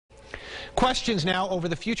Questions now over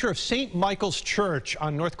the future of St. Michael's Church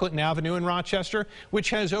on North Clinton Avenue in Rochester, which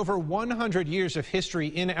has over 100 years of history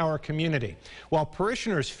in our community. While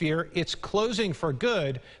parishioners fear it's closing for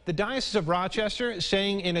good, the Diocese of Rochester is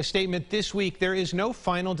saying in a statement this week there is no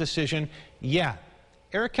final decision yet.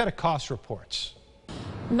 Erica Koss reports.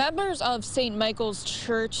 Members of St. Michael's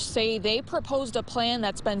Church say they proposed a plan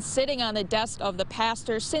that's been sitting on the desk of the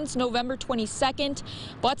pastor since November 22nd,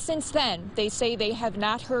 but since then, they say they have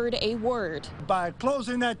not heard a word. By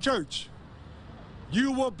closing that church,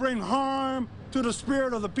 you will bring harm to the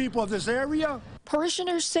spirit of the people of this area.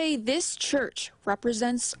 Parishioners say this church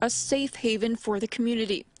represents a safe haven for the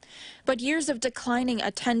community. But years of declining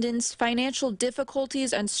attendance, financial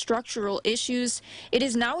difficulties, and structural issues, it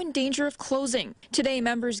is now in danger of closing. Today,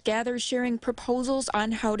 members gather sharing proposals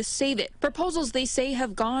on how to save it. Proposals they say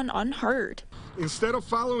have gone unheard. Instead of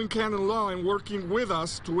following canon law and working with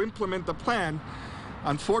us to implement the plan,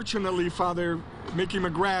 unfortunately, Father Mickey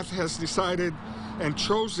McGrath has decided and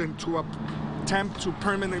chosen to attempt to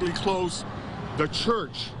permanently close the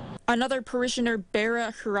church. Another parishioner,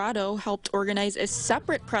 Bera Jurado, helped organize a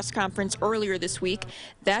separate press conference earlier this week.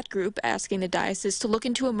 That group asking the diocese to look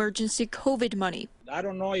into emergency COVID money. I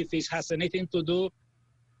don't know if this has anything to do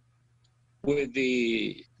with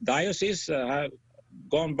the diocese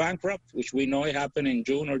gone bankrupt, which we know it happened in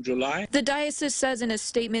June or July. The diocese says in a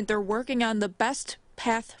statement they're working on the best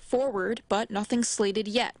path forward, but nothing slated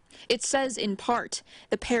yet. It says, in part,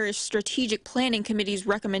 the parish strategic planning committee's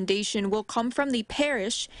recommendation will come from the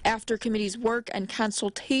parish after committee's work and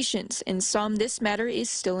consultations. In some, this matter is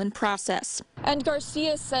still in process. And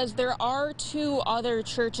Garcia says there are 2 other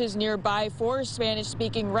churches nearby for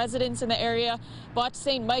Spanish-speaking residents in the area, but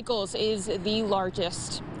St. Michael's is the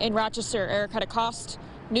largest. In Rochester, Erica Koss,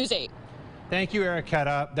 News 8. Thank you,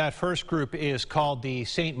 Erica. That first group is called the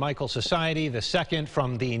St. Michael Society. The second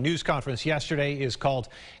from the news conference yesterday is called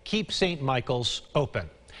Keep St. Michael's Open.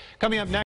 Coming up next.